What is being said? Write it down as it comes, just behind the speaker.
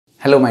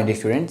Hello my dear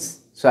students.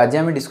 सो आज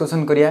आम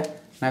discussion करिया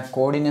ना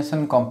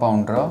कोऑर्डिनेशन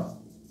कंपाउंड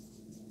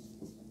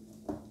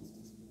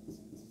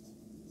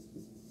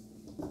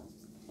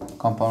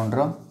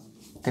रो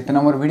केते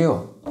नंबर वीडियो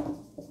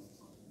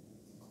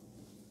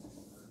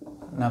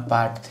ना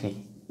पार्ट 3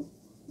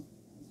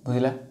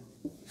 बुझिला।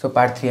 सो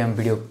पार्ट 3 हम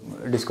वीडियो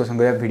डिस्कसन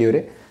करिया वीडियो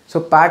रे। सो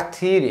पार्ट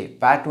 3 रे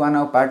पार्ट 1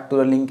 और पार्ट 2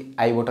 रो लिंक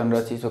आई बटन रे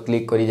अछि। सो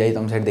क्लिक करी जाई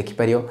तुम साइड देखि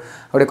परियो।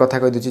 गोटे कथा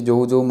कहि दउची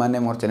जो माने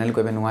मोर चैनल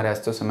को एबे नुवा रे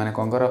आछो से माने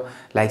कोन करो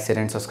लाइक शेयर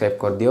एंड सब्सक्राइब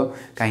कर दियो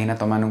काहे ना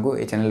तमानकु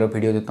ए चैनल रो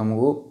वीडियो जो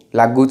तुमको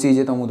लागुची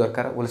जे तुमको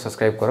दरकार बोले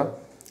सब्सक्राइब करो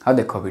आ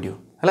देखो वीडियो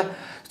हला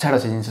छाड़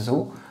से जिनस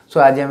सब। सो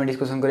आज हम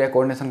डिस्कसन करिया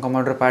कोऑर्डिनेशन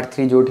कंपाउंड रो पार्ट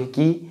 3 जोठी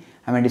की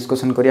हमें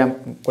डिस्कसन करिया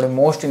गोटे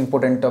most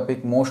important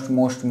topic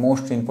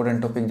most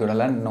important topic जोड़ा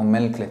ला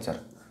नोमेनक्लेचर।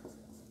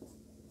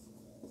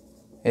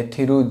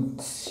 एथिरु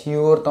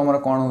सियोर तुम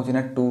कौन हो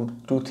ना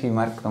 2-3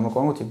 मार्क तुम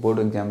कौन हो बोर्ड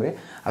एग्जाम रे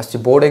आस।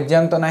 बोर्ड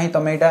एग्जाम तो ना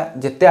तुम यहाँ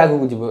जिते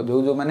आगू जीव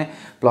जो मैंने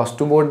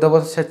 +2 बोर्ड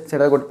दब से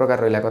गोटे प्रकार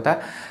रहा कथा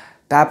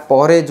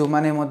तापर जो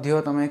मैंने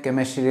तुम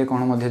केमिस्ट्री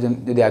कौन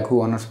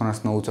आगू ऑनर्स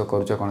फनर्स नौच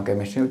कर कौन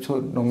chemistry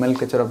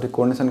nomenclature of the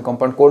coordination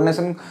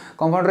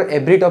compound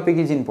every topic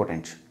is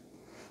important.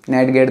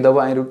 Net gate दब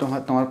आई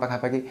तुम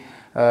पाखापाखि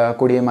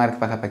 20 मार्क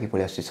पाखापाखि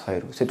पड़े आस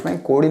 100 से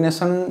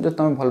कोऑर्डिनेशन जो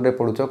तुम भल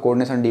पढ़ुच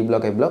कोऑर्डिनेशन डी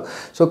ब्लॉक ए ब्लॉक।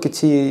 सो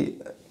किसी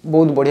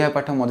बहुत बढ़िया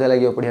पाठ मजा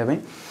लगे पढ़ाई।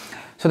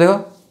 सो देखो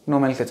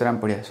नोमेनक्लेचर आम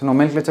पढ़िया। सो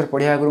नोमेनक्लेचर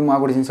पढ़िया आगु मुझे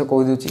गोटे जिन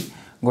कह दूसरी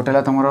गोटे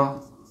है तुम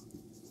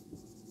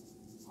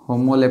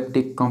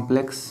homoleptic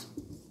complex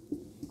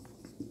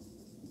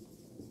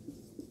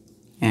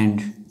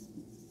and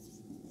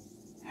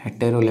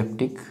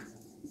heteroleptic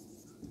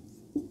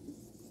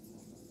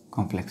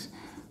complex.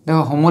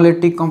 देखो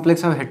होमोलेप्टिक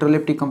कॉम्प्लेक्स और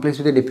हेटेरोलेप्टिक कॉम्प्लेक्स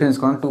विथ डिफरेंस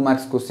कौन 2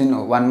 मार्क्स क्वेश्चन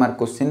 1 मार्क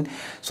क्वेश्चन।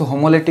 सो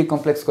होमोलेप्टिक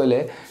कॉम्प्लेक्स कहले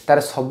तार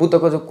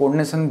सबुतक जो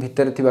कोऑर्डिनेशन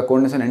भितर थिबा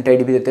कोऑर्डिनेशन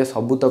एंटाइटी भितर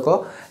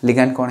सबुतक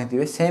लिगैंड कौन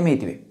होइतिबे सेम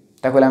होइतिबे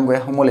ताको हम कहया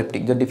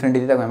होमोलेप्टिक जो डिफरेंट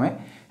होइति ताको हम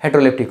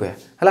हेटेरोलेप्टिक कहया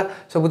हला।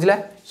 सो बुझला।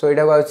 सो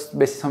एटा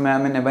बेसी समय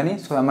आमे नेबानी।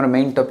 सो हमर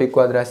मेन टॉपिक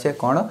को आदर आसे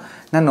कोन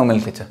ना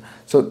नोमेनक्लेचर।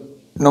 सो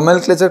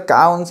नोमेनक्लेचर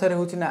का अनुसार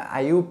होची ना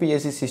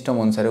आईयूपीएसी सिस्टम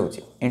अनुसार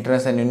होची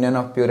international union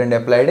of pure and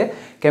applied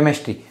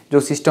chemistry जो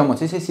सिस्टम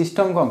अच्छी से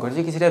सिस्टम कौन कर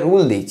किसी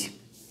रूल देछि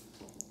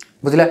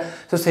बुझला।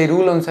 तो से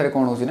रूल अनुसार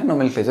कौन होची ना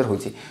नोमेनक्लेचर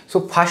होची। सो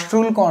फर्स्ट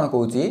रूल कौन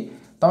कहूची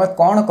तुम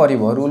कौन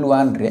करिवो रूल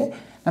 1 रे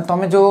ना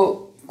तुम जो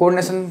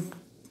कोऑर्डिनेशन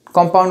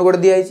कंपाउंड गोटे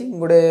दिखाई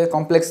गोटे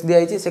कॉम्प्लेक्स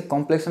दिखाई से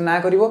कॉम्प्लेक्स ना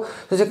करिवो।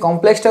 तो से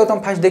कॉम्प्लेक्सटा तुम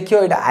फास्ट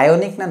देखियो एटा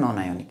आयोनिक ना नॉन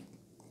आयोनिक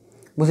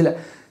बुझला।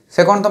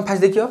 से कौन तुम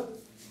फास्ट देखियो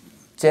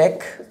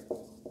check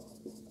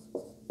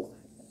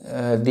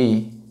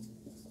the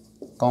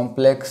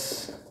complex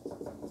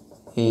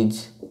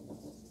is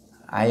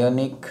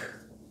ionic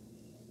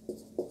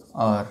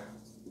or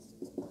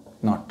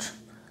not।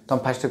 तुम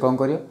फास्ट कौन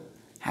करियो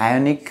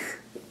आयोनिक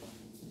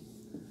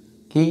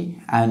कि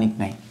आयोनिक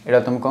नहीं एटा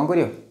तुम कौन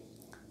करियो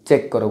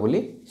चेक करो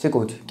बोली से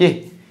कहूँ कि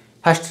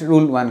फास्ट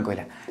रूल 1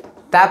 कहला।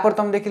 तापर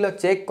तुम देख लो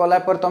चेक कला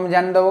पर तुम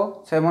जान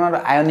दबो से मन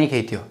ionic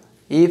हेतियो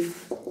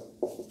if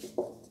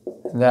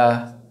the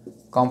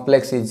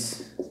complex is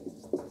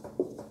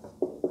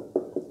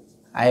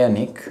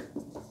ionic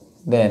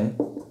then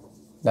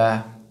the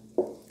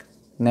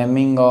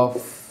naming of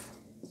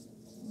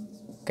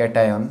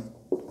cation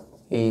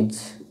is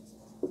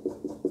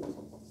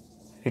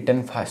written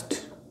first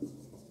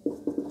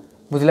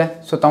बुझला।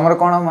 सो तुम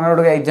कौन मन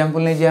गोटे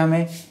एग्जांपल नहीं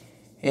हमें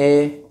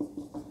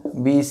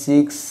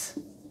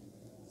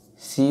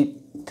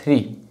AB6C3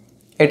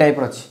 ए टाइप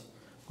अच्छी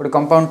गोटे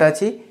कंपाउंड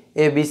अच्छी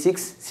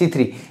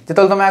AB6C3 जो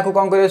तुम आपको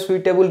कौन कर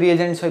सुइटेबल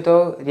रिएजेंट सहित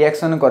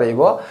रिएक्शन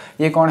करइबो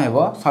ये कौन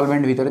हेबो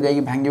सॉल्वेंट भीतर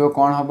जाई भांगिबो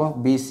कौन हेबो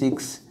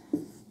B6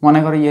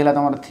 माने कर ये हला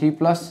तमर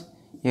 3+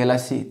 ये हला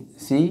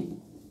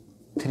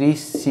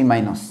C3C-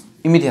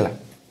 इमिति हला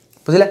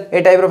बुझला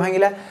ए टाइप रो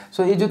भांगिला।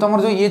 सो ये जो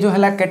तमर जो ये जो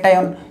हला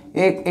कैटायन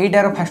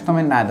एटार फास्ट तुम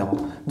ना देबो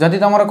जदि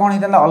तमर कौन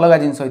हितंदा अलग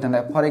जिंस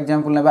हितंदा फॉर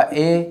एग्जांपल नेबा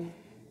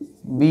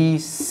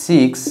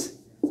AB6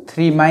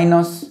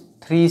 3-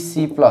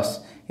 3C+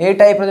 ए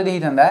टाइप रो जदि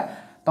हितंदा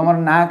तुम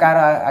ना कार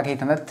आगे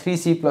था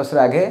 3C+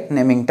 आगे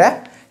नेमिंगटा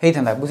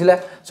होता बुझला।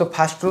 सो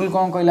फास्ट रूल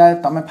कौन कहला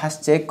तुम फास्ट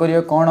चेक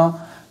करियो कौन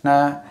ना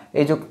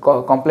ये जो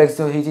कॉम्प्लेक्स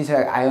जो होती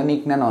है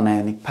आयोनिक ना नॉन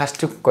आयोनिक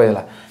फास्ट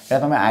कहला या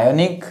तुम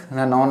आयोनिक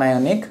ना नॉन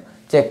आयोनिक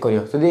चेक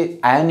करियो। जदि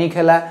आयोनिक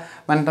है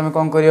माने तुम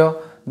कौन करियो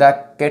the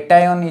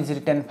cation is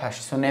written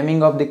fast. So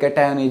naming of the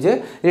cation is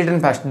written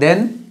fast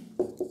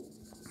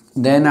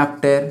then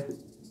after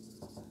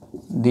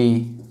the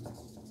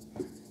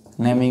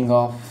naming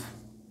of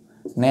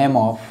name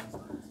of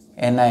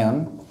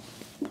anion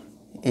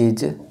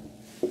is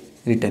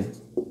written।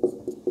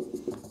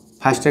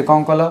 Fast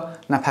कौन कल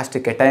ना फास्ट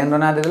कैटायन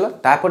ना देदेल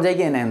तापर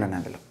जाइए एनायन ना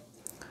देल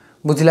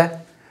बुझला।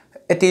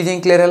 एति जे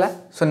क्लियर है।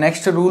 सो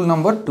नेक्स्ट रूल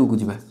नंबर 2 को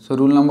जीवा। सो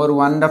रूल नंबर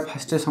 1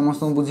 फास्ट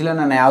समस्त बुझला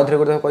ना आउ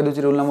थे कह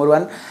दूसरी rule number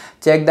 1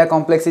 check the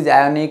complex is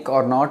ionic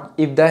और not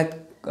if the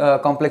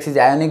complex is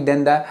ionic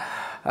then the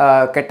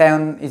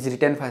cation is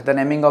written first the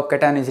naming of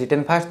cation is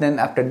written first then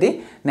after the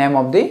name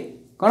of the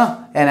कौन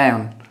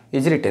anion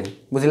is written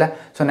बुझला।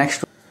 So next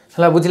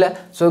हला बुझिला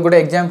सो गोटे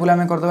example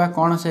आम करदे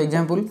कौन से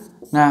example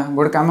ना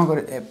गोटे काम कर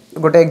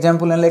गोटे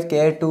एग्जांपल है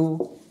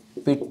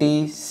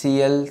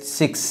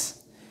K2PtCl6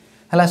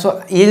 है सो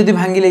ये जब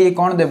भांगिले ये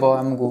कौन देव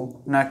आमको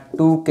ना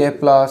 2K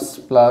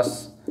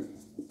प्लस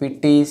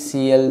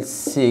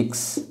PtCl6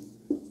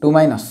 2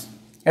 माइनस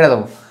एटा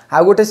दब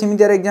आ गोटे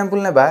सेमितियार एग्जांपल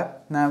नेबा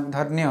ना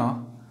धरनीय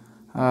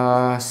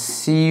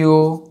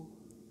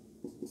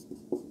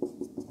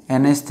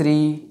CONH3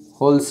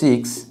 होल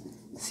 6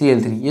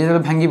 Cl3 ये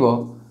जब भांगिब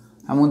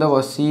आमको दब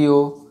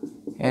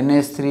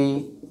CONH3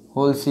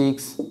 whole 6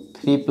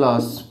 3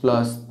 plus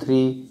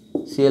 3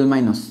 Cl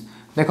minus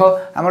देखो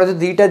आमर जो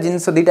दुईटा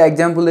जिनस दुईटा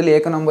एग्जांपल देली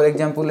एक नंबर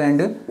एग्जांपल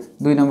एंड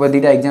दुई नंबर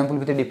दुईटा एग्जांपल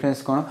भितर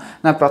डिफरेंस कौन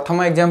ना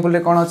प्रथम एग्जांपल रे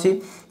कौन अच्छी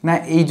ना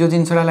ये जो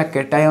जिनसा है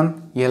केटायन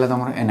ये है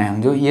तुम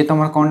एनायन जो ये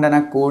तुम कौन ना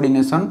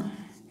कोऑर्डिनेशन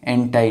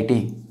एंटाइटी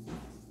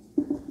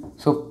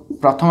सो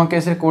प्रथम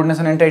केस रे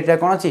कोऑर्डिनेशन एंटाइटी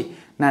कौन अच्छी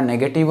ना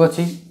नेगेटिव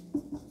अच्छी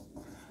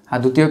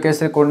हाँ द्वितीय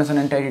केस रे कोऑर्डिनेशन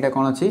एंटाइटी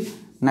कौन अच्छी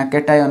ना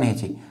केटायन है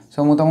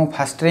सो मुझे तुमको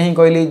फास्ट रे ही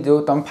कहली जो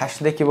तुम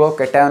फास्ट देखो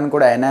केटायन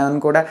कोड़ा एनायन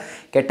कोड़ा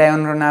केटायन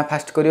ना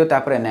फास्ट करियो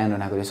तापर एनायन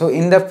ना करियो सो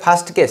इन द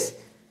फास्ट केस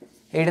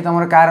ये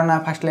तुम कार ना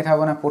फास्ट लिखा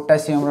ना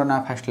पोटासियम रो ना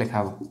फास्ट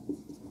लिखा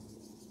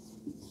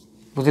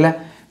बुझला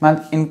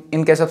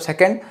in case of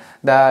second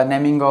the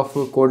naming of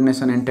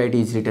coordination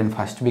entity is written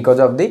first because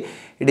of the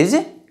it is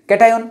a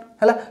cation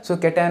है सो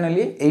केटायन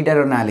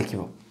एटार ना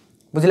लिखो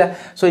बुझला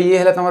सो ये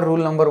है तुम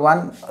रूल नंबर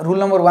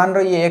 1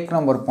 रो ये एक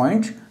नंबर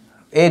पॉइंट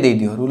ए दे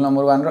दियो रूल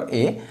नंबर 1 रो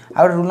ए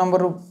आ रूल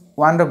नंबर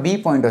 1 रो बी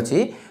पॉइंट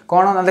अच्छी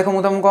कौन ना देखो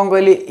मुझे तुमको कौन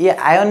कहली ये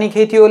आयोनिक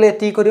होती बोले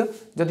ये करियो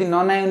जदि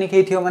नॉन आयोनिक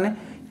होती माने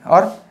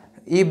और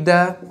if the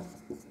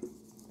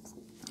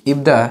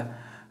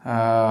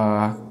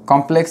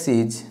complex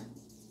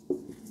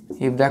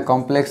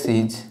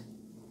is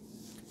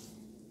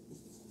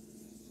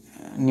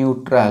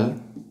neutral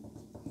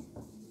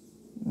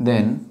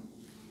then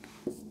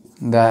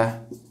the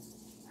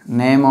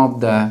name of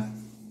the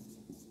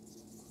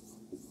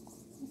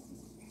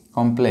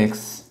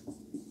complex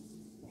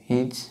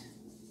is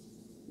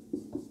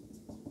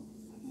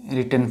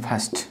written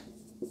first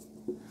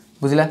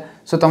बुझला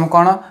सो तुम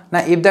कौन ना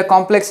if the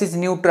complex is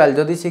neutral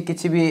जदि से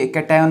किसी भी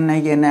केटायन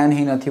नहीं कि एनायन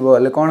ही नथिबो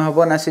ले कौन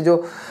हबो ना से जो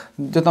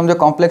तुम जो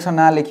कॉम्प्लेक्स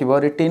ना लिखिबो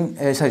रिटेन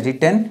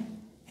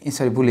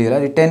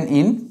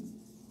इन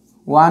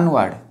वन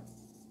वर्ड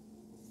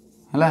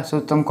हला सो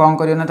तुम कौन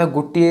करियो ना तो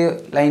गोटे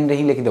लाइन रे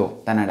ही लिखि देबो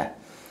तानाडा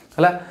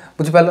हला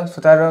बुझि पालो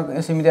सो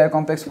तार सिमिलर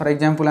कॉम्प्लेक्स फॉर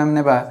एग्जांपल हम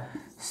नेबा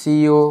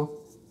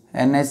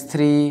CONH3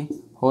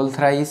 होल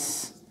थ्राइस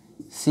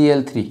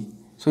Cl3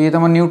 सो ये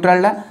तुम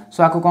न्यूट्रल ला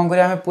सो आपको कौन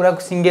करिया हमें पूरा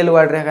सिंगल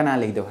वर्ड रे का ना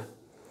लिख देबा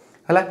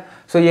हला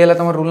सो ये हला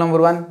तुम रूल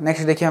नंबर 1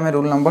 नेक्स्ट देखिए हमें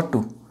rule number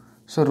 2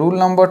 so rule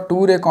number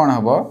 2 रे कौन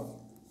हबो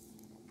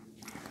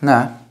ना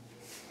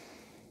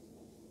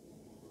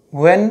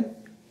when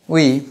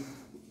we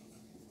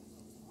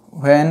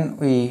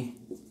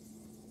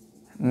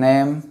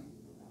name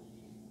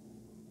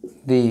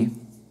the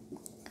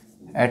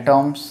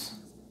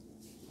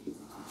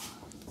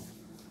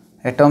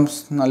atoms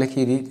no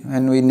likhi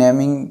when we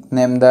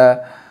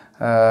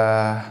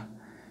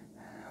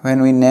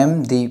name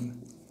the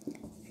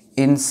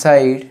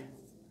inside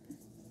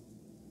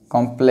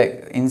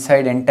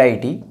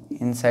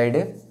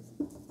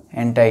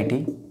entity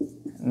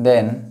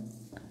then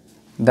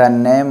the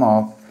name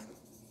of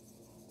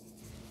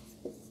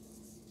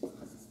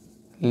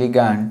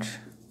ligand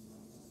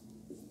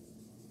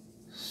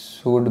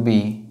should be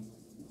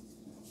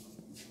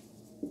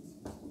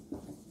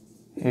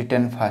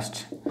written first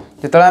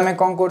जो आम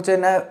कौन कर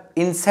ना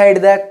इनसाइड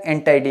द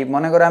एंटाइटी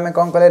मन कर आम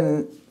कौन कले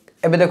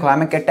एबे देखो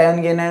आम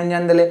केटायन के एनायन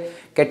जान देले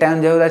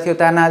केटायन जोड़ा थी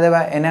ता ना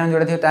देबा एनायन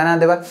जोड़ा थी ता ना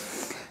देबा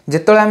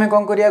जेतले आम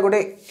कौन करिया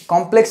गोटे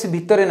कॉम्प्लेक्स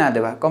भितर ना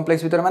देबा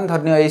कॉम्प्लेक्स भितर मान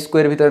धरनी ए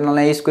स्क्वायर भितर न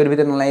ए स्क्वायर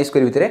भितर न ए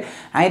स्क्वायर भितर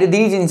आइरे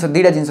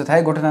दुईटा जिनस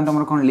थाए गोटे ना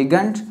तुम कौन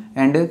ligand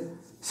and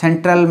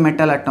central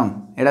metal atom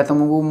एटा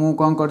तुमको मु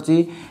कौन करची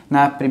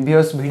ना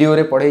प्रीवियस वीडियो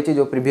रे पढ़ाई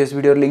जो प्रीवियस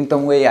वीडियो लिंक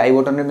तुमको ये आई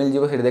बटन रे मिल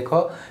जिवो सेठी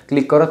देखो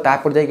क्लिक करो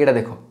तापर जाई केटा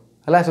देखो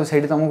हला सो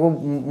सेठी तुमको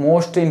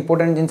मोस्ट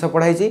इंपोर्टेंट जिनस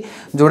पढ़ाई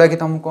जोड़ा कि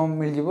तुमको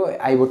मिल जिवो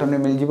आई बटन रे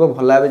मिल जिवो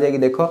भला भाबे जाई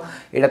देखो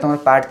एटा तुम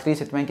पार्ट 3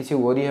 सेतमै किछि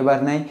वरी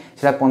हेबार नै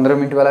सेटा 15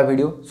 मिनिट वाला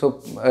वीडियो सो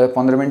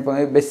 15 मिनिट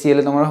बेसी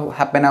हेले तुम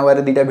हाफ एन आवर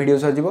रे दुईटा वीडियो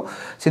सजिवो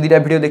से दुईटा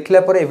वीडियो देखला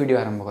पर ए वीडियो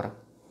आरंभ करो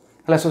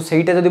हला सो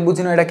सेटा जदि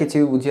बुझिनो एटा किछि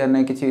भी बुझियार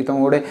नै किछि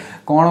तुम गोटे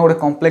कोन गोटे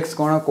कॉम्प्लेक्स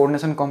कोन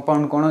कोऑर्डिनेशन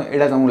कंपाउंड कोन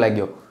एटा तुमको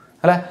लागियो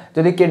हला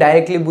जदि के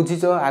डायरेक्टली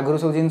बुझिचो आगरो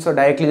सब जिंस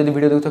डायरेक्टली जदि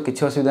वीडियो देखो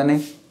किछि असुविधा नै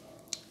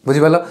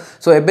बुझिपाल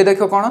सो एबे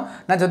देखो कौन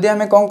ना जदि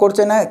आम कौन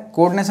करचे ना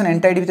कोऑर्डिनेशन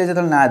एंटाइटी भितर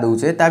जो ना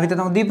दौचे ता भितर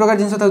तुम दुई प्रकार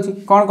जिनस थाउची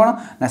कौन कौन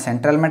ना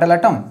central metal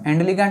atom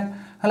and ligand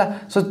हला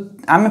सो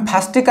आम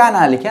फास्ट का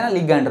ना लिखिया ना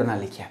लिगैंड रो ना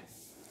लिखिया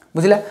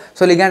बुझिला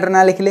सो लिगैंड रो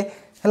ना लिखले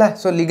हला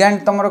सो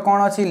लिगैंड तुमर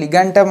कौन अछि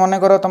लिगैंड टा मन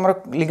कर तुमर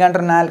लिगैंड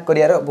रो ना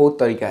करियार बहुत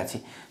तरीका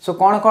अछि सो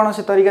कौन कौन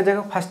से तरीका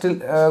देखो फास्ट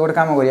गोटे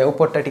काम करिया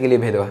ऊपर टा टिके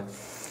लिभे देबा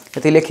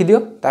एति लिखि दियो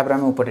तापर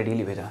आम ऊपर टा टिके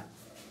लिभे देबा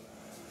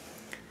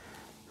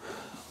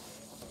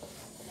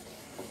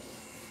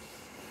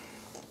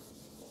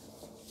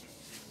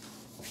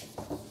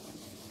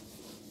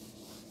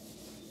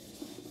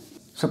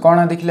सो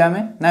कौन देखिले आमे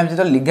ना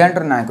जो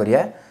लिगैंडर ना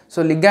करिया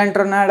सो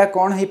लिगैंडर नाटा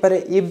कौन हो पारे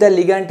if the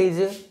ligand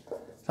is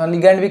so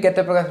ligand भी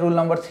केते प्रकार रूल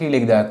नंबर 3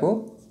 लिख दे को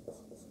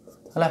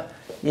हला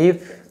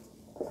if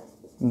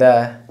the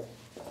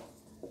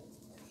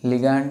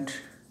ligand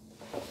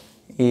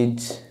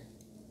is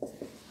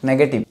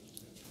negative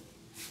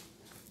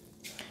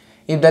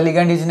if the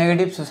ligand is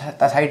negative so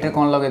ता साइड रे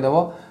कौन लगे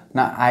देबो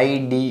ना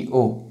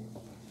आईडीओ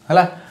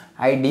हला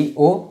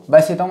आईडीओ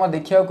बस तुम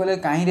देखिया को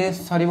कहीं रे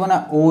सरीबो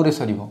ना ओ रे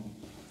सरीबो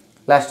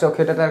लास्ट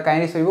अक्षर तार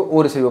कहीं सरीबो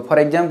ओ रे सरीबो फॉर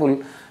एग्जांपल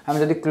हम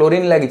जदि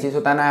क्लोरीन लागिछि सो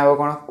ता ना हो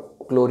कोन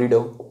क्लोरिडो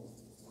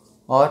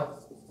और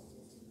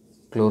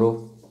क्लोरो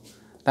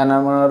ता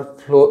ना मन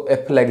फ्लो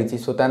एफ लागिछि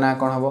सो ता ना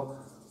कोन हबो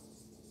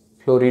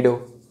फ्लोरिडो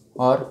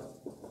और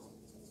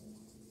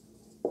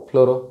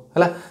फ्लोरो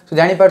हला सो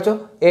जानि पारछो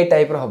ए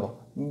टाइप रो हबो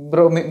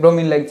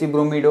ब्रोमीन लागिछि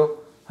ब्रोमिडो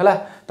हला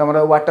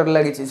तमरा वाटर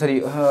लागिछि सॉरी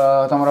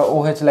तमरा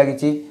ओएच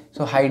लागिछि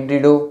सो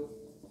हाइड्रिडो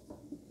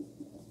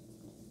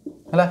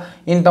हला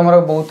इन तमरा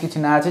बहुत किछि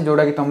ना अछि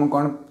जोडा कि तुम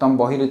कोन तुम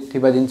बही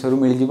थिबा जिंस रु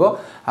मिल जिवो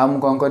हम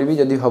कोन करबी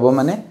जदी हबो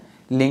माने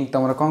लिंक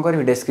तमरा कोन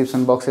करबी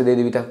डिस्क्रिप्शन बॉक्स रे दे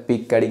देबी ता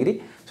पिक काढिकरी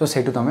सो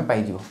सेटु तमे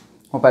पाई जिवो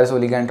मो पारे सो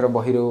लिगैंड रो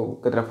बही रो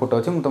केतरा फोटो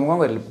अछि मु तुम कोन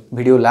करली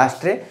वीडियो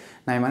लास्ट रे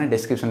नाइ माने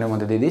डिस्क्रिप्शन रे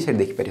मते दे दी से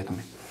देखि परियो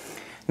तमे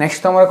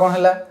नेक्स्ट तमरा कोन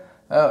हला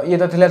ये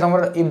तो थिला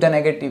तमरा इफ द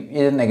नेगेटिव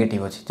ये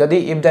नेगेटिव अछि जदी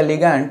if the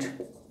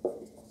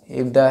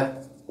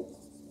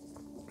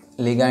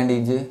ligand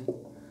is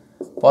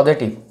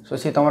positive so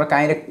सी तुम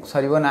कहीं रे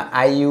सरीबो ना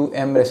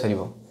आईयूएम रे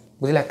सरीबो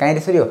बुझला कहीं रे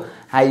सरीबो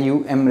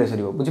आईयूएम रे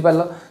सरीबो बुझि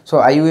पालो सो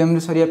आईयूएम रे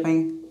सरिया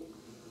पई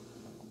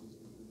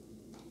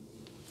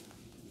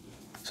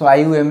सो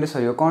आईयूएम रे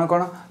सरीबो कोन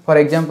कोन फॉर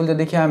एग्जांपल जो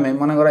देखिया हमें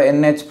मन कर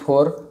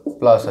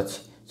NH4+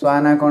 अछि सो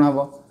आना कोन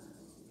हबो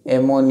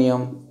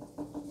एमोनियम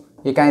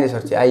ये कहीं रे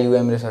सरछि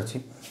आईयूएम रे सरछि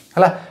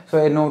हला सो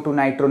NO2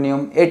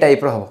 नाइट्रोनियम ए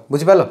टाइप रो हबो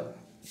बुझि पालो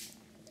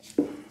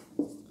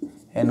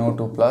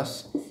NO2+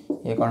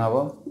 ये कौन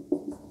हम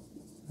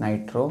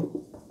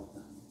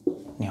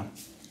नाइट्रोनियम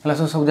हला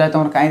सो सब जाए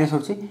तुम कहीं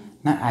सरछि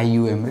ना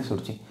आईयूएम रे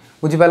सरछि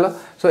बुझि पालो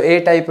सो ए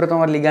टाइप रो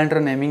तुम लिगैंड रो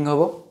नेमिंग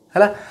हबो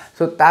हला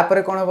सो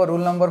तापर कौन हम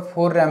रूल नंबर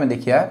 4 रे आमे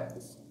देखिया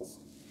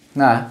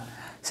ना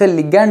से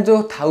लिगैंड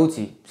जो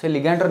थाउची से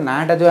लिगैंड रो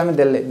नाटा जो आमे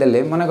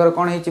देले मन कर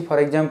कौन हेछि फॉर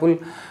एग्जांपल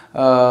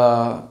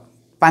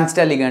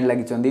 5टा लिगैंड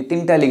लागि चंदी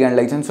 3टा लिगैंड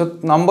लागि चंदी सो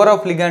नंबर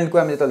ऑफ लिगैंड को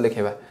आमे जतल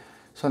देखेबा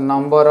so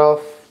number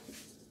of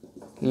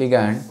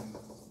ligand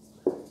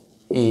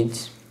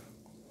is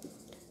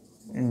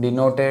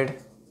denoted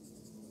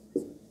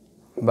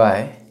by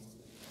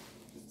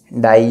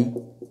di,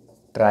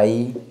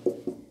 tri,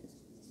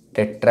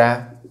 tetra,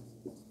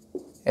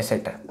 etc.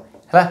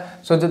 है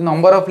सो जो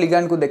नंबर ऑफ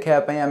लिगैंड को देखा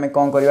आम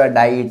कौन करवा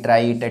डाई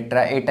ट्राई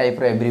टेट्रा ए टाइप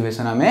रो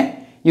एब्रिविएशन आम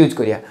यूज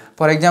करिया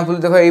फॉर एग्जांपल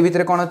देखो ए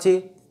भितर कौन अच्छी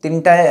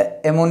 3टा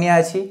एमोनिया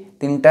अच्छी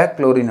 3टा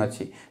क्लोरीन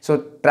अच्छी so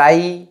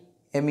try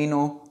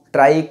amino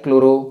try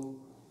chloro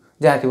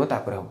जहाँ थी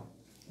तापर हम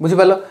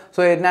बुझिपाल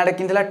सो ए नाटा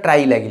कि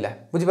ट्राई लगिला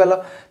बुझिपाल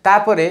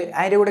तापर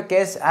आई गोटे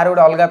केस आर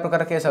गोटे अलग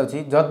प्रकार केस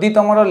अच्छी जदि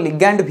तुम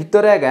लिगैंड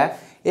भितर आगा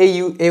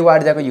ए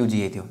वार्ड जाक यूज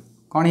हो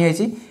कौन है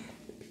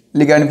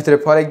लिगैंड भितर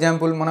फॉर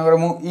एग्जांपल मनकर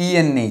मु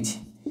EN नहीं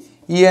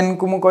EN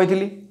को मु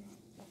कही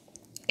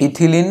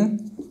इथिलीन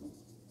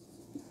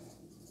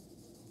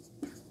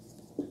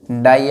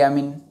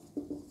डाइयामिन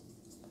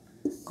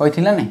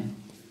कही ना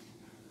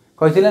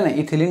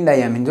इथिलीन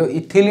डाइयामिन जो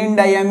इथिलीन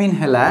डाइयामिन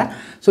है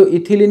सो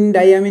इथिलीन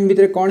डाइयामिन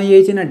भितर कौन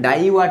हो ना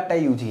डाई वार्डटा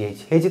यूज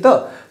हो तो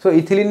सो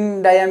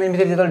इथिलीन डाइयामिन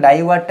भितर जो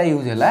डाई वार्डटा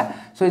यूज है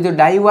सो जो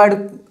डाई वार्ड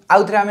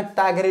आउ थे आम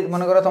तागे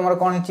मनकर तुम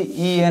कौन हो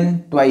EN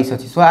ट्वाइस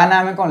अच्छी सो आना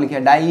आम कौन लिखा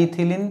डाई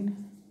इथिलीन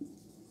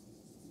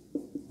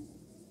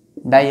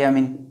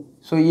डाइयामिन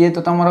सो ये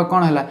तो तुम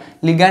कौन है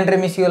लिगैंड रे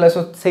मिसीगला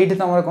सो से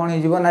तुम कौन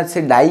हो ना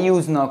से डाई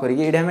यूज न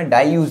करें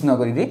डाई यूज न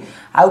करी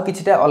आउ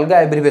किछटा अलग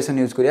एब्रिविएशन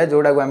यूज करिया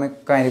जोड़ा को आम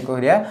कहीं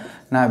करिया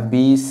ना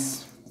 20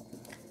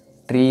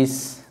 30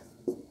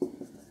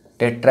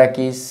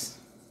 टेट्राकिस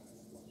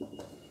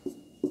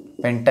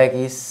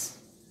पेंटाकिस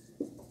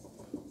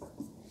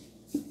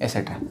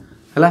एसेट्रा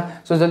है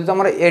सो जब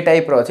तुम ए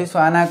टाइप रो अच्छी सो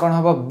आना कौन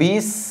हम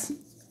 20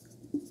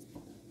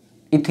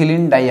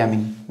 ethylene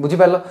डाइयामिन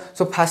बुझिपाल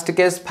so fast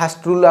case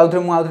fast rule आउे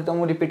मुझे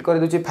तुमको रिपीट कर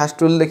दूसरी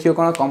फास्ट रूल देखियो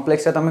कौन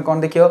कम्प्लेक्स तुम कौन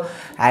देखियो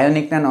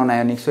आयोनिक ना नॉन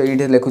आयोनिक सो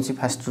ये लिखुची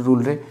फास्ट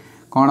रूल रे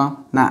कौन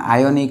ना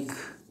आयोनिक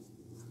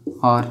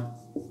और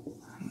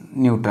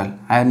न्यूट्रल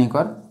आयोनिक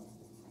और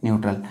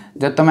न्यूट्रल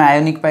जब तुम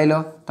आयोनिक पाइल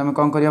तुम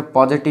कौन कर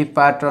पॉजिटिव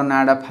पार्ट रो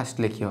नाडा फास्ट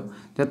लिखियो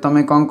जब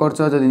तुम कौन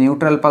कर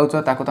न्यूट्रल पाउच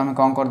ताको तुम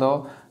कौन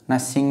करदेव ना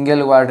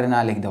सिंगल वर्ड रे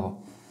ना लिखदेव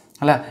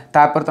है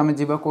तापर तुम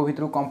जीव को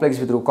भितर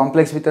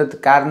कम्प्लेक्स भितर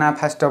कार ना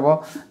फास्ट हम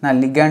ना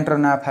लिगैंड रो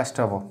ना फास्ट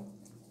हम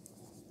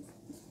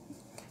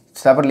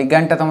तापर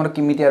लिगैंडटा तुम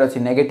किमिटियार अच्छी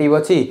नेगेटिव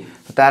अच्छी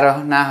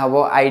तार ना हम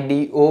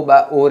IDO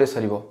बा O रे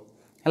सरीबो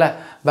है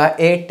बा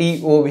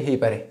ATO भी हो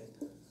पारे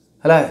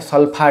है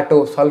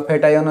सल्फाटो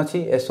सल्फेट आयन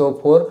अच्छी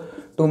SO4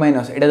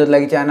 2- एटा जो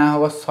लगी आना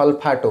हम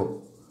सल्फाटो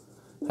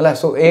है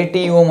सो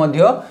ATO हो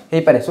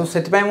पारे सो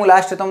से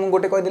लास्ट तुमको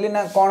गोटे कहीदेली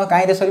ना कौन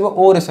कहीं सर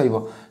O रे सर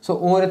सो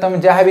O रे तुम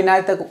जहाँ भी ना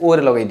O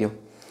रे लगे दियो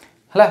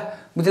है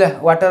बुझला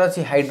वाटर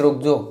अच्छी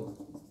हाइड्रोक्सो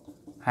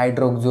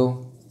हाइड्रोक्सो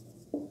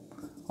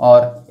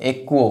और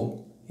एक्वो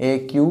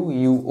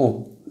AQUO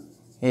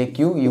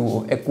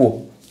एक्वो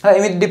है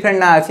एमती डिफरेंट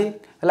ना अच्छी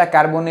है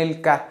कार्बोनिल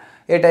का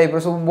ए टाइप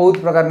सब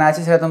बहुत प्रकार ना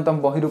अच्छी तुम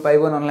बही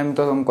पाइब ना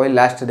तो तुम कह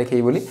लास्ट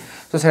देखे बोली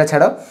तो से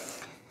छाड़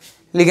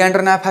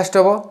लिगैंडर ना फास्ट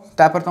हम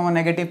तापर तुम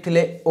नेगेटिव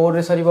थिले ओ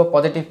रे सर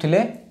पॉजिटिव थिले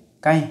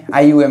कहीं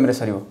IUM रे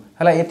सर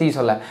है ये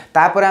सरला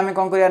तापर आम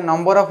कौन कर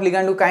नंबर ऑफ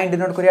लिगैंड को कहीं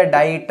डिनोट करिया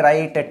डाई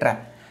ट्राई टेट्रा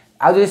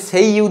आज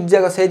से यूज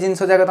जाक से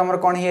जिनस जाक तुम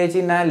कौन हो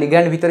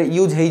लिगैंड भितर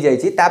यूज हो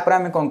जापर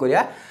आम कौन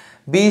करिया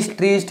 20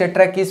 30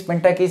 टेट्राकिस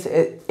पेंटाकिस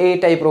ए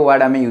टाइप रो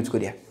वर्ड आम यूज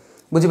करिया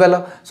बुझिपाल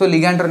सो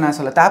लिगैंडर ना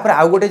सरला तापर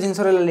आउ गोटे जिनस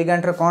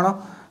लिगैंडर कौन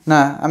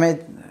ना आम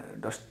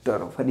duster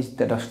what is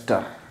the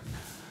duster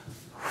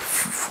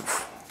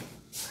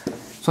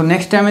so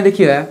next आम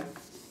देखिए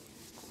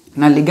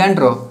ना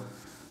लिगैंडर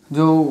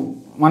जो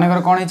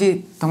मनकर कौन है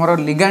तुम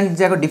लिगैंड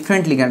जाक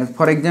different ligand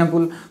for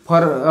example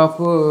for of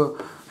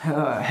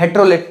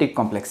heteroleptic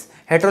complex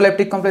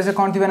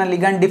कौन थी ना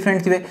लिगैंड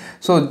डिफरेंट थे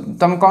सो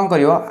तुम कौन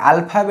कर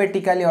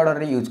अल्फाबेटिकली ऑर्डर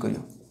रे यूज कर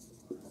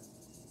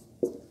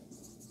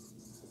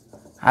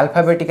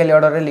अल्फाबेटिकली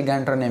ऑर्डर रे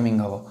लिगैंडर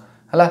नेमिंग हम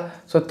है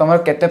सो तुम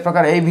केते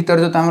प्रकार ए भीतर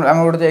जो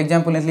आम गोटे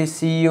एग्जांपल नहीं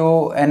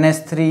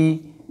CONS3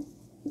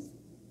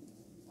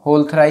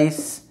 whole thrice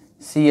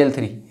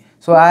Cl3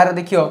 so are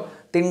देखियो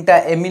 3टा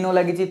एमिनो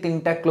लगी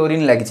 3टा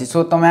क्लोरीन लगी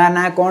सो तुम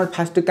ना कौन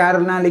फास्ट कार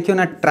ना लिखियो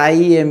ना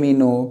ट्राई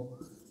एमिनो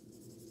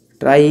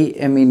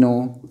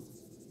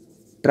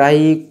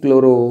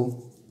ट्राइक्लोरो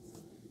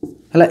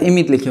है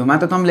एमती लिखियो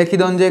मात्र तुम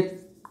लिखिदन जे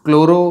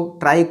क्लोरो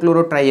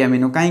ट्राई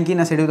एमिनो कहीं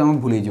ना से तुम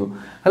भूल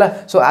है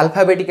सो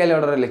अल्फाबेटिकल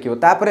ऑर्डर लिखियो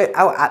तापर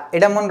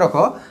एटा मन रख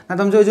ना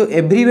तुम जो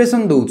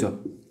एब्रिवेशन दौच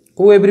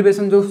को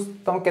एब्रिवेशन जो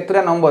तुम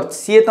केतरा नंबर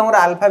सी तुम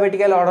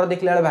अल्फाबेटिकल ऑर्डर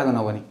देखला भाग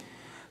नबनी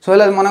सो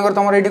है मनकर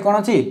तुम ये कौन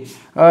अच्छी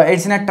ये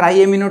सीना ट्राई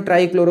एमिनो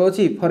ट्राइक्लोरो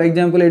अच्छी फॉर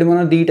एग्जांपल ये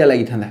मन 2टा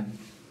लगी था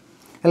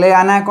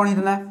या ना कौन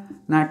होता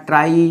ना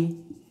ट्राई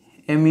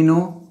एमिनो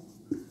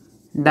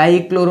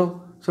डाइक्लोरो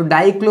सो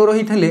डाइक्लोरो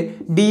ही थे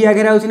डी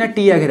आगे आउची ना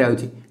टी आगे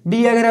आउची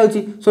डी आगे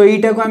आउची सो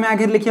यीटा को आम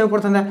आगे लिखा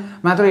पड़ता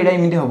मात्र यहाँ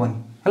एमती हेनी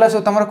है सो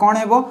तुम कौन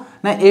है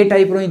ना ए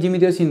टाइप री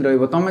जमी सीन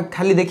रुम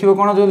खाली देखो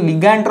कौन जो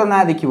लिगैंडर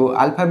ना देखो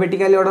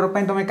अल्फाबेटिकल ऑर्डर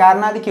पर तुम कार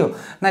ना देखो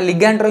ना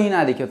लिगैंडर ही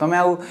ना देखो तुम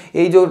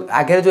आई जो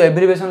आगे जो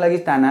एब्रिवेशन लगी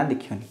ता ना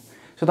देखनी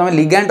सो तुम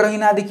लिगैंडर ही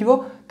ना देखो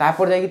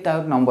तापर जा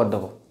नंबर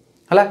दब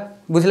है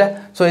बुझला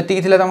सो ये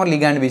तुम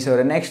लिगैंड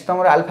विषय नेक्स्ट तुम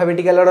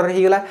अल्फाबेटिकल ऑर्डर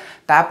हो गला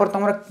तापर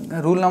तुम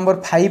रूल नंबर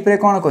 5 रे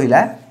कौन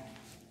कहला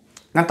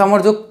ना तुम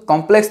जो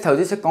कॉम्प्लेक्स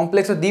था से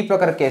कॉम्प्लेक्स 2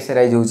 प्रकार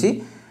केसराइज होची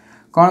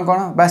कौन कौन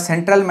बा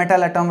सेंट्रल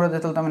मेटल एटम रो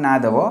तुम ना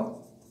देव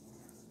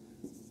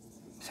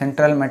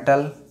सेंट्रल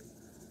मेटल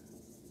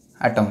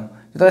एटम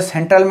जो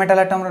सेंट्रल मेटल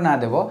एटम रो ना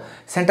देव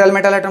सेंट्रल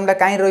मेटल एटमटा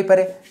कहीं रही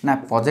पारे ना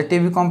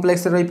पॉजिटिव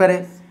कॉम्प्लेक्स रही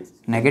पारे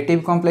नेगेटिव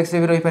कॉम्प्लेक्स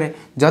भी रही पारे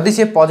जदि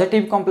से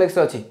पॉजिटिव कॉम्प्लेक्स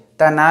अच्छी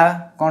ता ना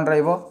कौन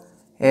रहिबो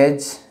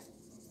एज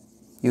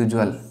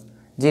यूजुअल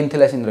जिन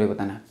थिला सिन रहिबो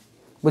ता ना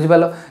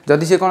बुझिपाल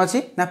जदि से कौन अच्छी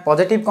ना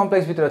पॉजिटिव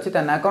कॉम्प्लेक्स भीतर अच्छी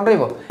ता ना कौन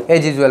रहिबो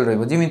एज यूजुअल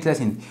रहिबो जिमि थिला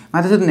सिन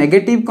मात्र जो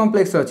नेगेटिव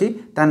कॉम्प्लेक्स अच्छी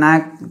ता ना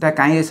ता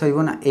काई रे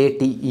सरिबो ना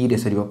ATE रे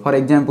सरिबो फॉर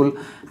एग्जांपल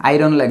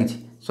आयरन लागि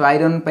सो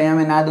आयरन पे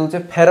आमे ना दोचे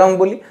फेरम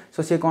बोली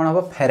सो से कौन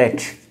हबो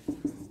फेरेट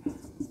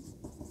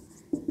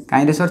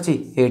काई रे सरची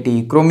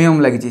ATE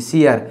क्रोमियम लागि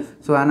Cr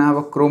सो आना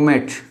हबो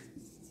क्रोमेट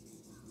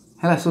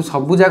है सो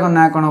सबू जाक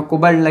ना कौन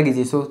कोबाल्ट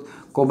लगी सो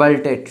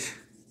कोबाल्टेट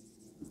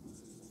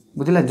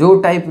बुझला जो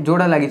टाइप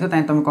जोड़ा लगी तो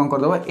तुम कौन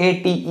करदेव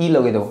ATE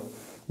लगेदेव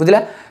बुझला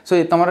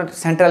सो तुम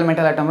सेंट्रल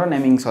मेटल एटम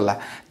नेमिंग सरला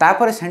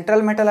तापर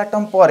सेंट्रल मेटल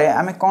एटम पर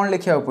आम कौन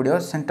लिखा पड़ो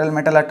सेंट्रल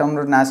मेटल एटम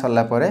ना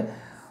सरला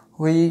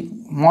we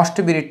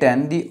must be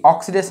written the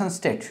oxidation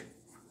state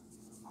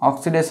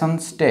of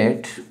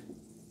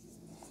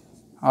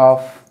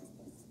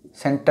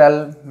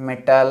central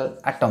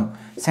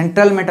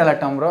metal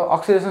atom row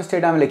oxidation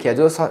state आम लिखिया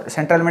जो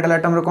सेंट्रल मेटल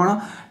एटम रो कौन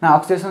ना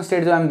ऑक्सीडेशन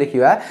स्टेट जो आम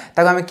देखिया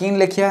ताको आम किन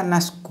लिखिया ना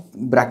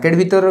ब्रैकेट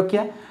भीतर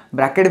रखिया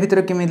ब्रैकेट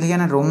भीतर केमी लिखिया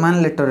ना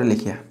रोमान लेटर रे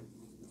लिखिया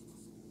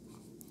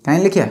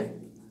कहीं लिखिया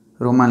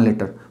Roman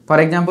letter for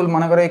example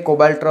मनकर A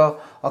cobalt row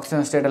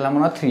oxygen state है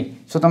मन 3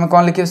 सो तुम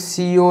कौन लिख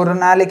CO रो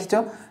ना लिखिच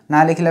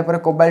ना लिखला पर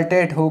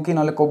कोबाल्टेट हो कि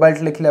नले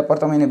कोबाल्ट लिखला पर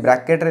तुम इन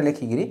ब्रैकेट रे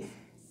लिखिगिरी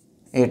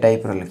ए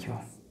टाइप रो लिखियो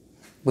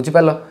बुझि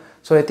पालो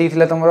सो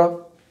ये तुम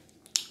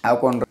आउ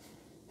कौन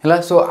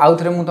है सो आउ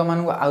थे मुझे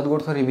तुमको आउ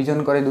गोटे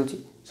रिविजन कर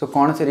दूसरी सो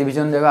कौन से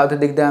रिविजन जगह आउ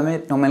देखते आम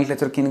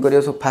नोमेनक्लेचर किन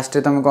कर सो फास्ट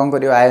तुम कौन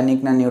कर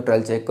आयोनिक ना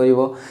न्यूट्रल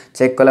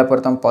चेक कलापर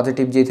तुम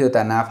पॉजिटिव जी थी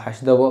ना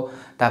फास्ट दब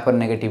तापर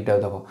नेगेटिव टा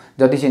दब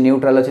जदि से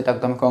न्यूट्रल अच्छी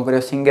तुम कौन कर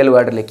सिंगल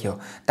वर्ड लिखियो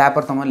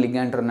तापर तुम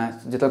लिगैंडर ना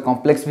जो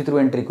कॉम्प्लेक्स भीतर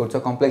एंट्री कर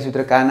कॉम्प्लेक्स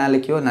भीतर क्या ना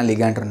लिखियो ना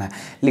लिगैंडर ना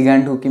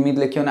लिगैंड को किमित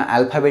लिखियो ना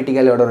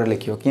अल्फाबेटिकल ऑर्डर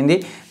लिखियो किंदी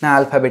ना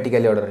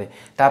अल्फाबेटिकल ऑर्डर रे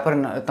तापर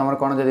तुम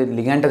कौन जब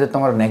लिगैंड जो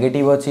तुम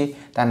नेगेटिव अच्छी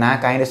ता ना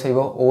कहीं रे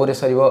सरिबो ओ रे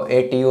सरिबो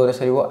ATO रे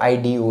सरिबो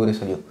IDO रे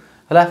सरिबो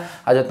है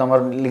आज जो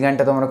तुम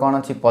लिगैंड तुम कौन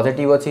अच्छी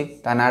पॉजिटिव अच्छी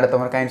ता ना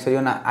तुम कहीं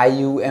सर ना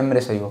IUM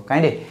रे सर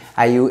कहीं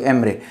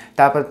IUM रे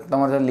तापर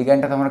तुम जो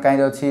लिगैंड तुम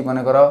कहीं अच्छी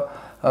मनकर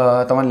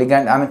तुम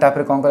लिगैंड आम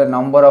तापर कौन कले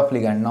नंबर ऑफ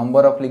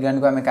लिगैंड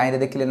को आम कहीं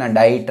देखिले ना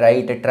डाई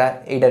ट्राई टेट्रा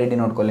एटा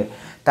डिनोट कले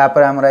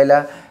तापर आम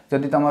रहा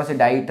जदि तुम से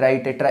डाई ट्राई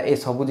टेट्रा ए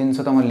सब जिन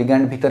तुम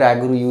लिगैंड भितर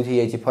आगु यूज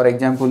हो फॉर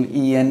एग्जांपल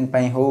EN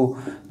हो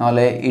ना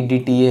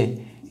EDTA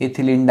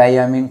ethylene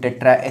डाइयामिन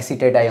tetra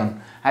acetate ion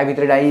आ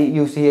भितर डाई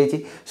यूज हो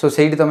सो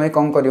से तुम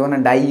कौन कर ना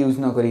डाई यूज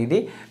न करी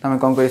तुम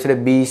कौन कर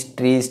 20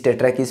 30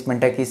 टेट्राकिस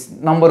पेंटाकिस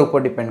नंबर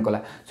ऊपर डिपेंड कला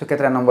सो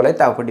केतरा नंबर है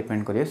ऊपर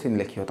डिपेंड कर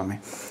लिख तुम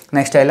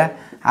नेक्स्ट है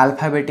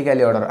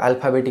अल्फाबेटिकली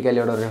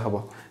ऑर्डर रे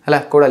हम है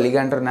कौड़ा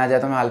लिगैंडर ना जा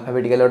तुम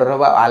अल्फाबेटिकली ऑर्डर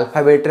हम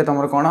अल्फाबेट्रे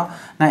तुम कौन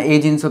ना ये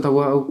जिनस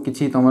सब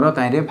कि तुम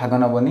ताइरे भाग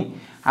नबनी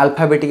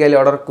अल्फाबेटिकली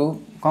ऑर्डर को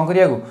कौन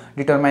करिया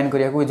डिटरमाइन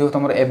करिया जो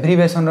तुम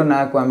एब्रिवेशन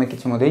ना को आम कि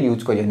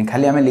यूज करिया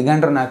खाली आम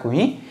लिगैंडर ना को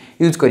ही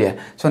यूज करिया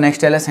सो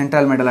नेक्स्ट है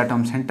सेंट्रल मेटल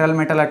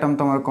आटम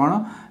तुम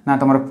कौन ना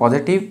तुम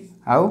पॉजिटिव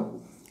आउ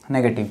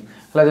नेगेटिव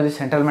है जब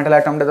सेंट्रल मेटल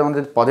आटम तुम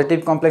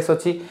पॉजिटिव कॉम्प्लेक्स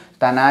अच्छी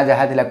ता ना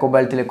जहाँ थी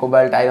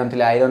कोबाल्ट आयरन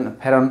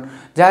फेरन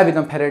जहाँ भी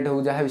तुम फेरेट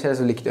हो जहाँ भी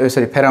लिख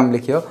सॉरी फेरम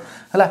लिखियो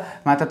है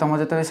मात्र तुम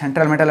जो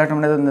central metal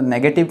atom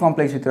negative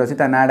complex भर अच्छी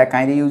नाटा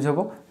कहीं यूज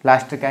हम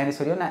लास्ट कहीं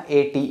सर ना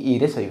ATE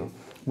रे सर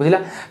बुझला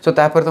सो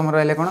तापर तुम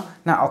रहा कौन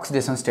ना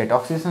ऑक्सीडेशन स्टेट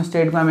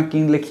को आम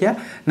कि लिखिया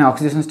ना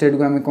ऑक्सीडेशन स्टेट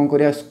को आम कौन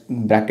करिया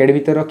ब्रैकेट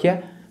भीतर रखिया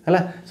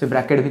है से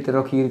ब्रैकेट भीतर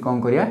रखिक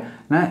कौन करिया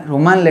ना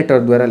रोमान लेटर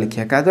द्वारा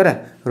लिखिया क्या द्वारा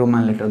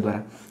रोमान लेटर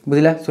द्वारा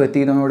बुझला सो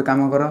ये तुम गोटे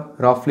काम कर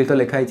रफली तो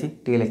लिखाई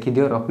टे लिखिद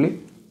रफली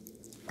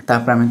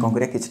तापर आम कौन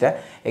करिया किछटा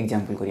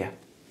एग्जांपल करिया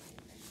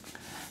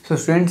सो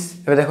स्टूडेंट्स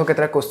ए देखो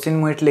केतरा क्वेश्चन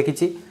मुझे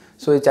लिखी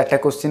सो ये 4टा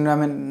क्वेश्चन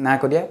आम ना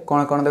करिया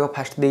कौन कौन देखो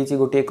फास्ट देती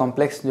गोटे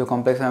कॉम्प्लेक्स जो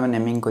कॉम्प्लेक्स आम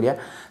नेमिंग करिया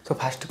सो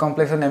फास्ट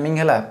कॉम्प्लेक्स नेमिंग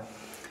है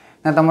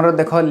ना तुम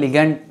देख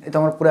लिगैंड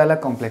तुम पूरा है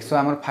कॉम्प्लेक्स सो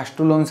आम फास्ट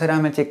टूल अनुसार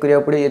आम चेक करिया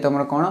पड़े ये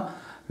तुम कौन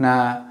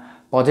ना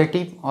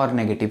पॉजिटिव और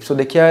नेगेटिव सो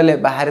देखिया बेले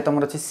बाहर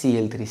तुम अच्छे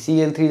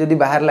Cl3 जदि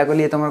बाहर लगल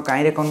ये तुम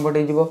कहीं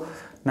कन्वर्ट हो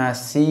ना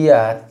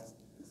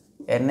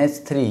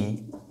CrNH3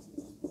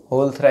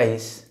 whole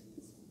thrice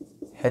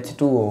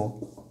H2O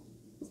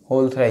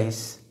whole thrice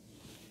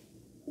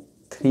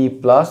 3+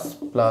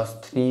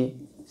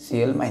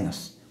 3Cl minus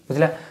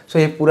बुझला सो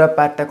ये पूरा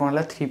पार्टा कौन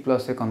है 3+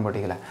 से कन्वर्ट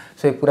होगा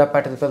सो ये पूरा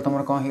पार्ट जो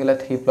तुम कौन होगा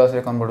 3+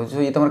 से कन्वर्ट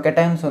हो ये तुम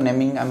केटाइन सो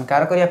नेमिंग आम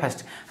कार करिया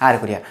फास्ट आर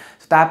करिया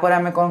तापर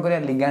आम कौन करिया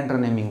लिगैंडर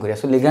नेमिंग करिया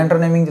सो लिगैंडर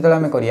नेमिंग जो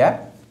आम करिया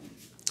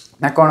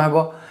ना कौन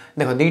हम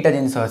देख दुईटा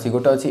जिनस अच्छी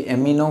गोटे अच्छी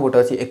एमिनो गोटे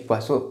अच्छी एक्वा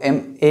सो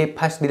ए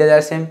फास्ट दुईटा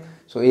जार सेम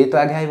सो ए तो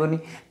आगे आइबनी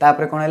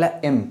तापर कौन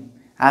है एम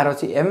आर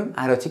अच्छी एम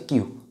आर अच्छी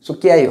क्यू सो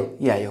किए आयो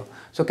ये आयो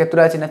सो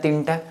केतुरा अच्छी ना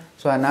 3टा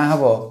सो ना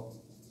हम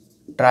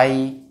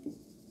ट्राई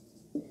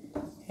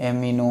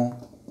एमिनो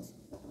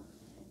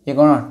ये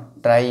कौन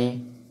ट्राई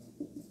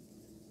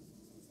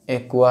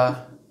एक्वा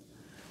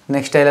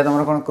नेक्स्ट है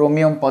तुम कौन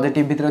क्रोमियम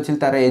पॉजिटिव भीतर अच्छी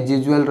तार एज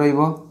यूजुअल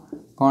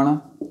कौन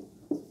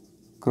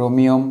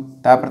क्रोमियम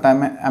तापर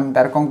आम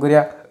तार कौन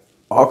करिया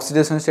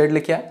ऑक्सीडेशन स्टेट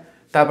लिखिया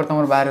तापर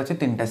तुम बाहर अच्छे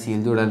 3टा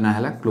Cl जोड़ा ना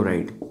है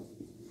क्लोराइड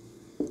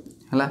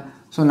है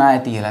सो ना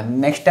ये है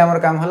नेक्स्ट आम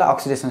काम है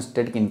ऑक्सीडेशन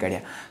स्टेट किन काढ़िया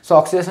सो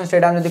ऑक्सीडेशन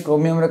स्टेट आम जो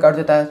क्रोमियम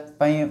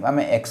काढ़ुचे आम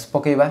एक्स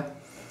पकेबा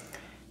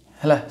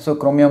है सो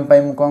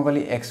क्रोमियम कौन कली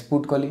एक्स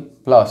पुट कली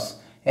प्लस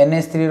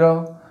NH3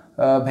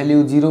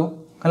 वैल्यू 0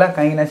 है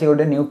कहीं से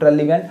गोटे न्यूट्रल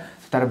लिगैंड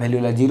तार वैल्यू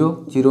है 0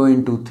 0 ×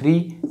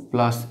 3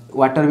 प्लस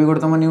वाटर भी गोटे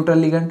तुम न्यूट्रल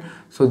लिगैंड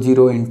सो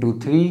 0 ×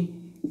 3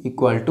 =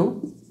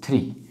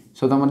 3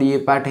 सो तुम ये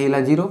पार्ट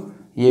है 0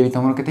 ये भी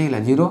तुम के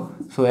 0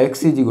 सो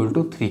x =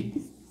 3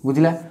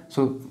 बुझला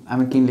सो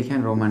आम कि लिखा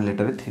रोमान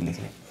लेटर 3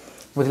 लिखले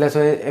बुझला सो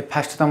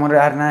फास्ट तुम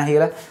आर ना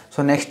होगा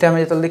सो नेक्स्ट टाइम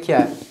जो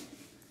देखिया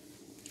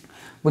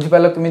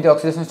बुझिपार केमी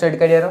oxidation state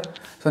काढ़ियार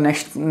so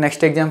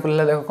next example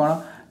है देखो कौन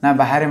ना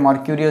बाहर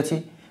मर्क्यूरी अच्छी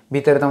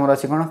भितर तुम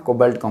अच्छी कौन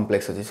कोबाल्ट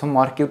कॉम्प्लेक्स अच्छी सो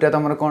मर्क्यूरीटा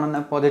तुम कौन ना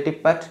पॉजिटिव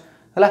पार्ट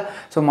है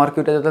सो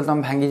मर्क्यूरीटा जो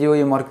तुम भांगी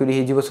ये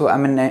मर्क्यूरी हो सो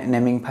आम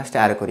नेमिंग फास्ट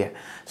आर करिया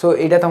सो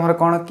यहाँ तुम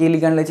कौन कि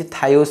लिगैंड लगी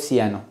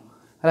थायोसियानो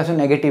है सो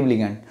नेगेटिव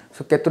लिगैंड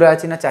सो केतुरा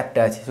अच्छी ना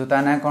 4टा अच्छी सो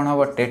ता ना कौन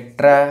हम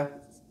टेट्रा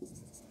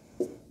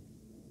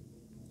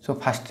सो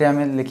फास्ट आम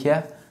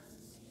लिखिया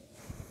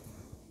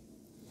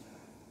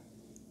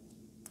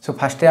सो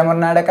फास्ट आम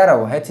नाटा कार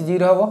हम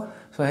H0 हम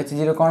सो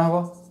H0 कौन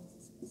हम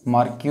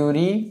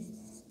मर्क्यूरी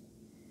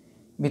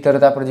भीतर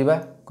तापर जीवा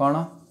कौन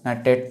ना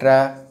टेट्रा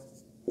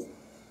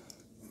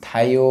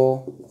थायो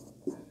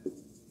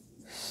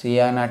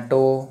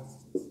सियानाटो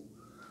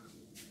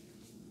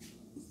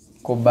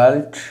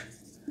कोबाल्ट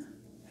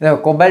देखो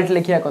कोबाल्ट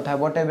लिखिया कथा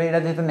बट एटा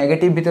जेहेतु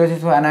नेगेटिव भीतर अच्छे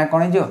सो ना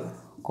कौन हो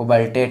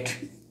कोबाल्टेट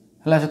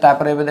है सो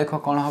तापर एबे देखो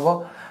कौन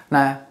हम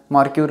ना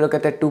मर्क्यूरी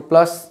के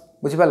 2+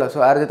 बुझिपाल सो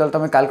आर जो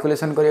तुम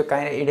कैलकुलेशन कर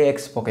कहीं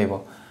एक्स पकेब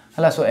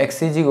है सो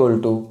x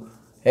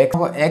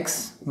x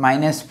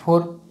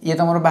 -4 ये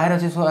तुम बाहर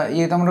अच्छे सो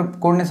ये तुम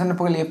कोऑर्डिनेशन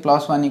पकड़े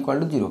 +1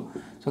 = 0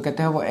 सो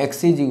केते हम x =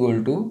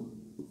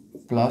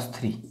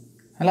 +3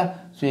 है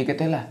सो ये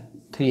केते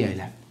 3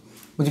 आइला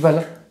बुझिपाल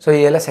सो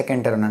ये है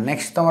सेकेंड टर्म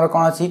नेक्स्ट तुम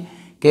कौन अच्छी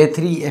K3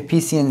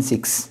 Fe6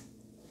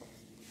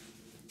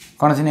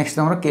 कौन अच्छी नेक्स्ट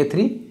तुम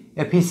K3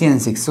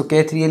 Fe6 सो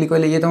K3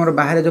 कहले ये तुम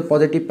बाहर जो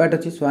पॉजिटिव पार्ट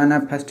अच्छी सो आना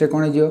फास्ट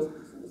कौन हो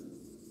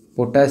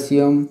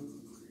पोटासियम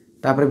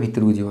तापर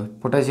भितर को जीव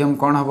पोटासियम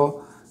कौन हम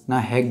ना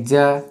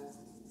हेक्सा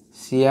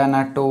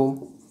सियानाटो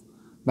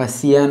बा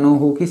सियानो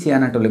हो कि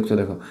सियानाटो लिखुछ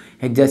देख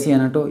हेक्सा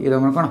सियानाटो ये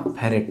तुम कौन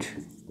फेरेट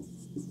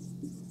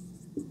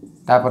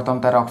तापर तुम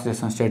तार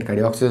ऑक्सीडेशन स्टेट काढ़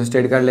ऑक्सीडेशन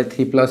स्टेट काढ़ले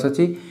 3+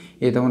 अच्छी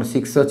ये तुम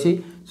 6 अच्छी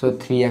सो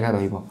 3 एका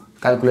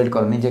कैलकुलेट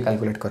कर निजे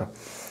कैलकुलेट कर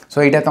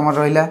सो यहाँ तुम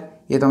रहा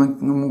ये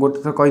तुम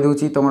गोटे थर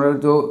कहीदे तुम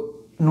जो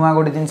नुआ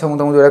गोटे जिन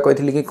तुमको जोड़ा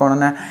कही कि कौन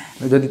ना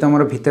जदि तुम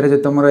भितर जो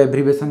तुम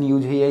एब्रिवेशन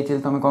यूज हो जाए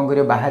तुम कौन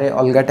कर बाहर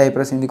अलग टाइप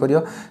सेमती कर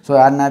सो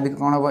आर ना भी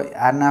कौन हम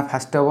आर ना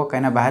फास्ट हम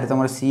कहीं बाहर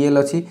तुम Cl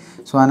अच्छी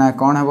सो आ ना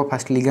कौन हम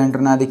फास्ट लिगेंड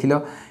ना देख लो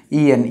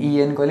EN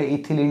कहले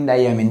इथिलीन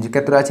डायमिन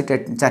केतरा अच्छी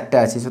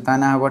 4टा अच्छी सो ता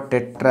ना हम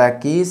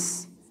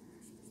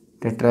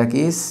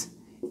tetrakis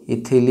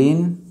ethylene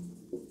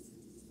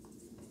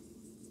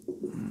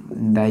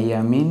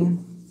diamine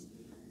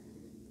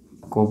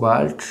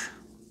cobalt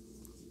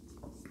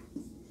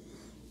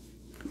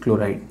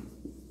chloride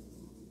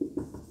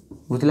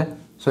बुझे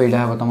सो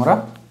यहाँ हम तुम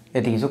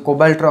ये सो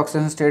कोबाल्टर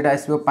ऑक्सीजन स्टेट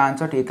आसो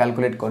 5 टी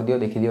कैलकुलेट कर दियो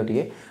देखी दियो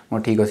टे मो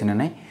ठीक अच्छे ना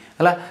नहीं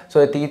है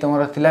सो ये तुम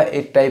था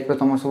ए टाइप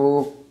तुम सब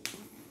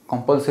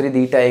कंपलसरी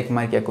 2टा 1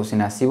 मार्किया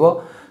क्वेश्चन आसो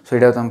सो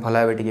यहाँ तुम भल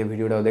भाव टे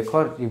भिडियो देख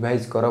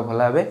रिवाइज कर भल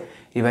भाव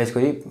रिवाइज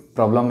कर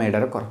प्रॉब्लम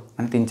एटार कर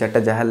मैंने 3-4टा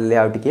जहाँ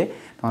आउे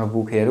तुम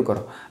बुक हेरु कर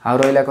आ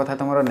रहा कथा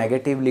तुम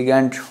नेगेटिव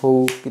लिगेंड हो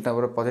कि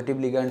पॉजिटिव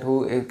लिगेंड हो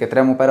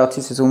केतरा मो पार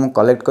अच्छी से सब मुझे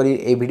कलेक्ट करी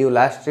ए वीडियो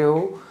लास्ट रे हो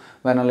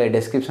बा ना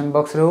डिस्क्रिप्शन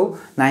बॉक्स रे हो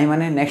ना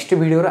माने नेक्स्ट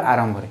वीडियो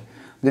आरंभ में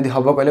जदि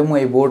हम कहले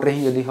मुझे बोर्ड रे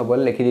ही हम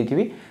लिखी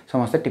दी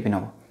समस्त टिपि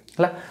नब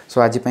है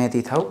सो आज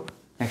ये था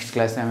नेक्स्ट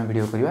क्लास आम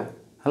वीडियो करवा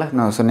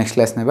है सो नेक्स्ट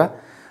क्लास ना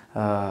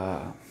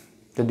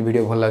जब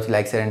वीडियो भल लगे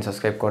लाइक शेयर एंड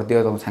सब्सक्राइब कर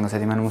दियो तुम सांग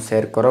साथी मैं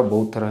शेयर कर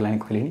बहुत थर है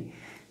खोली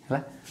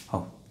है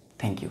हाँ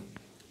थैंक यू।